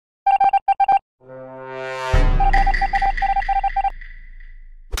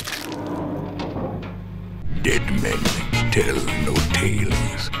tell no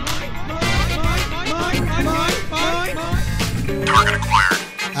tales. Target acquired.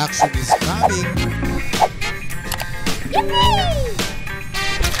 Action is coming. Yippee!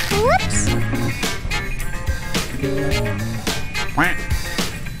 Whoops! Quack.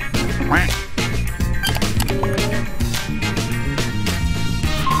 Quack.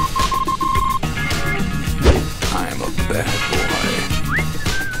 I'm a bad boy.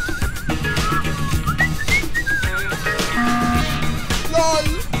 LOL!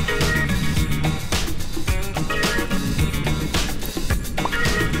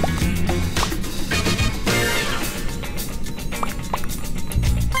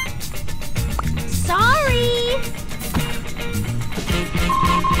 Sorry!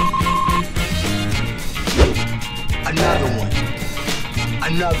 Another one.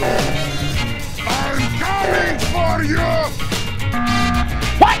 Another one. I'm coming for you!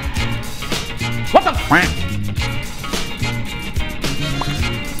 What? What the? Quack.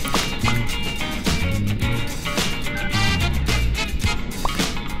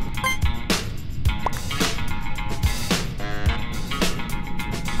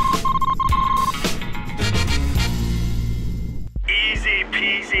 Easy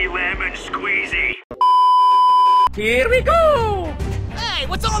peasy lemon squeezy. Here we go! Hey,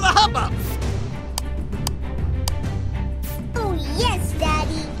 what's all the hubbub? Oh, yes,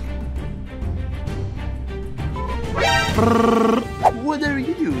 Daddy. What are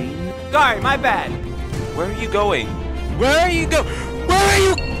you doing? Sorry, my bad. Where are you going? Where are you go? Where are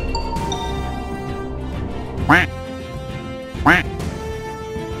you? Quack. Quack.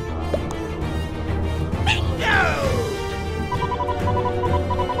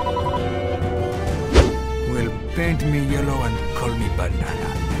 Well, paint me yellow and call me banana.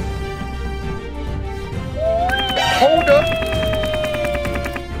 Hold up.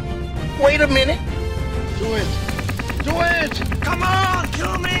 Wait a minute. Do it. Do it. Come on,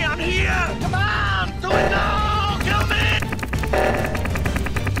 kill me, I'm here. Come on, do it now, kill me.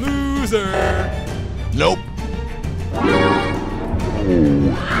 Loser! Nope.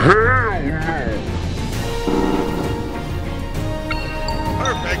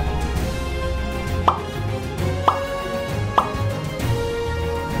 Perfect.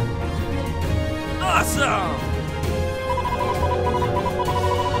 Awesome!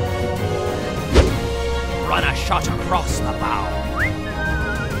 Run a shot across the bow.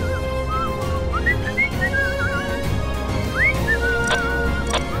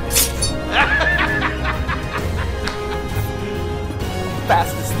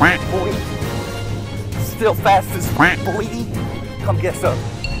 Fastest boy. Still fastest boy. Come get some.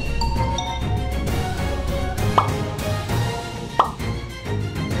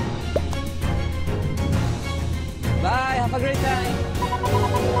 Bye, have a great time.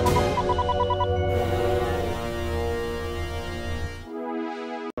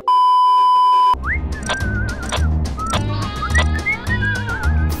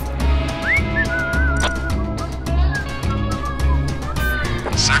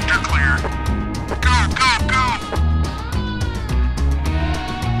 Sector clear. Go, go, go!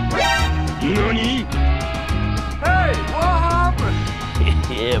 Nani? Hey, what happened?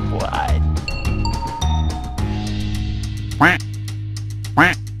 Yeah, boy. Quack.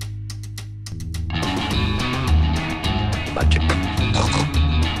 Quack. Magic.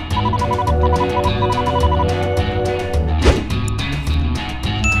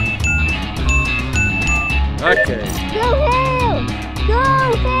 Okay. Go Hill! Go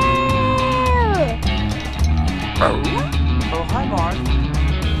Hill! Oh, hi, Mark.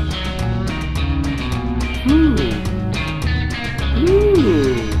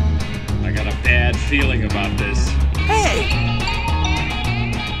 I got a bad feeling about this. Hey!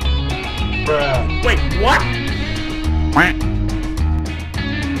 Wait, what? Quack.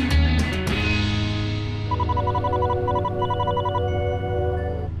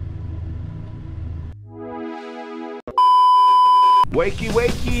 Wakey,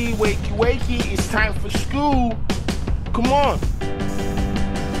 wakey, wakey, wakey. It's time for school. Come on.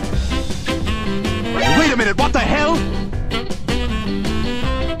 Wait a minute, what the hell?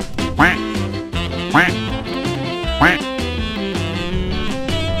 Quack. Quack. Quack.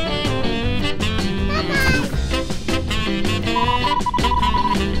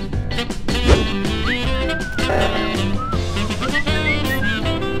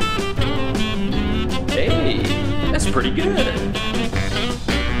 Hey, that's pretty good.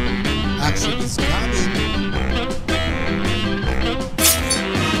 Action is coming.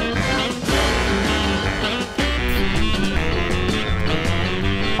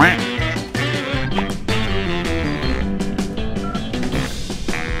 Quack.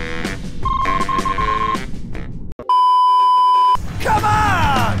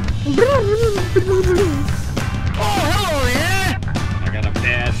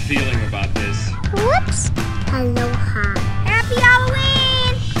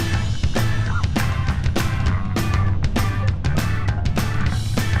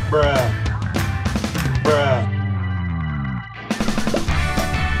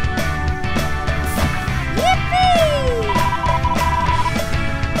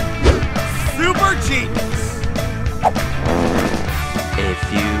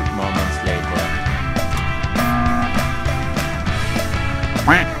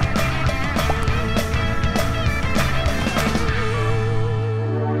 quack.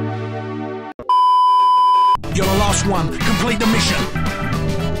 You're the last one. Complete the mission.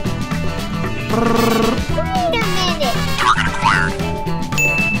 Wait a minute. Target acquired.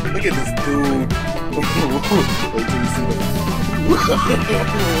 Look at this dude. Wait till you see the.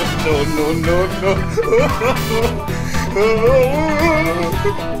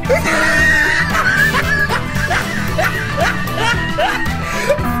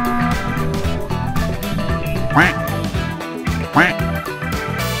 Quack. Quack.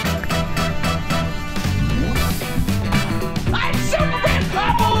 I'm Superman! I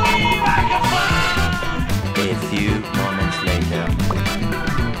believe I can fly! A few moments later.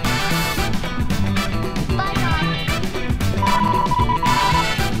 Bye, Mom.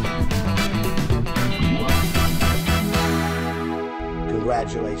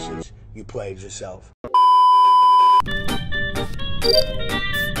 Congratulations, you played yourself.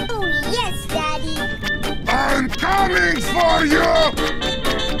 Oh, yes, Daddy. I'm coming for you!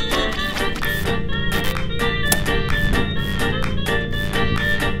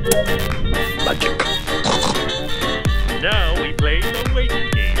 Now we play the waiting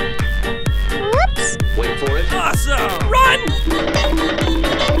game. Whoops. Wait for it. Awesome! Run!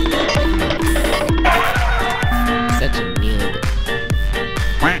 Such a noob.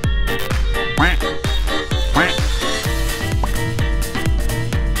 Quack. Quack. Quack.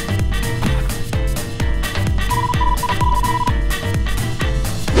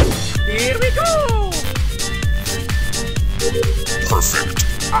 Here we go! Perfect.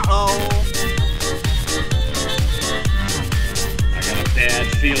 Uh-oh. I got a bad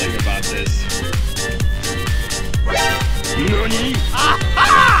feeling about this. Nani?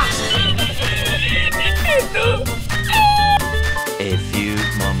 A few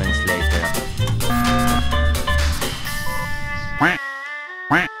moments later. Quack.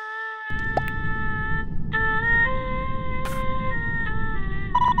 Quack.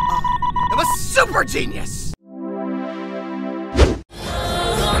 I'm a super genius.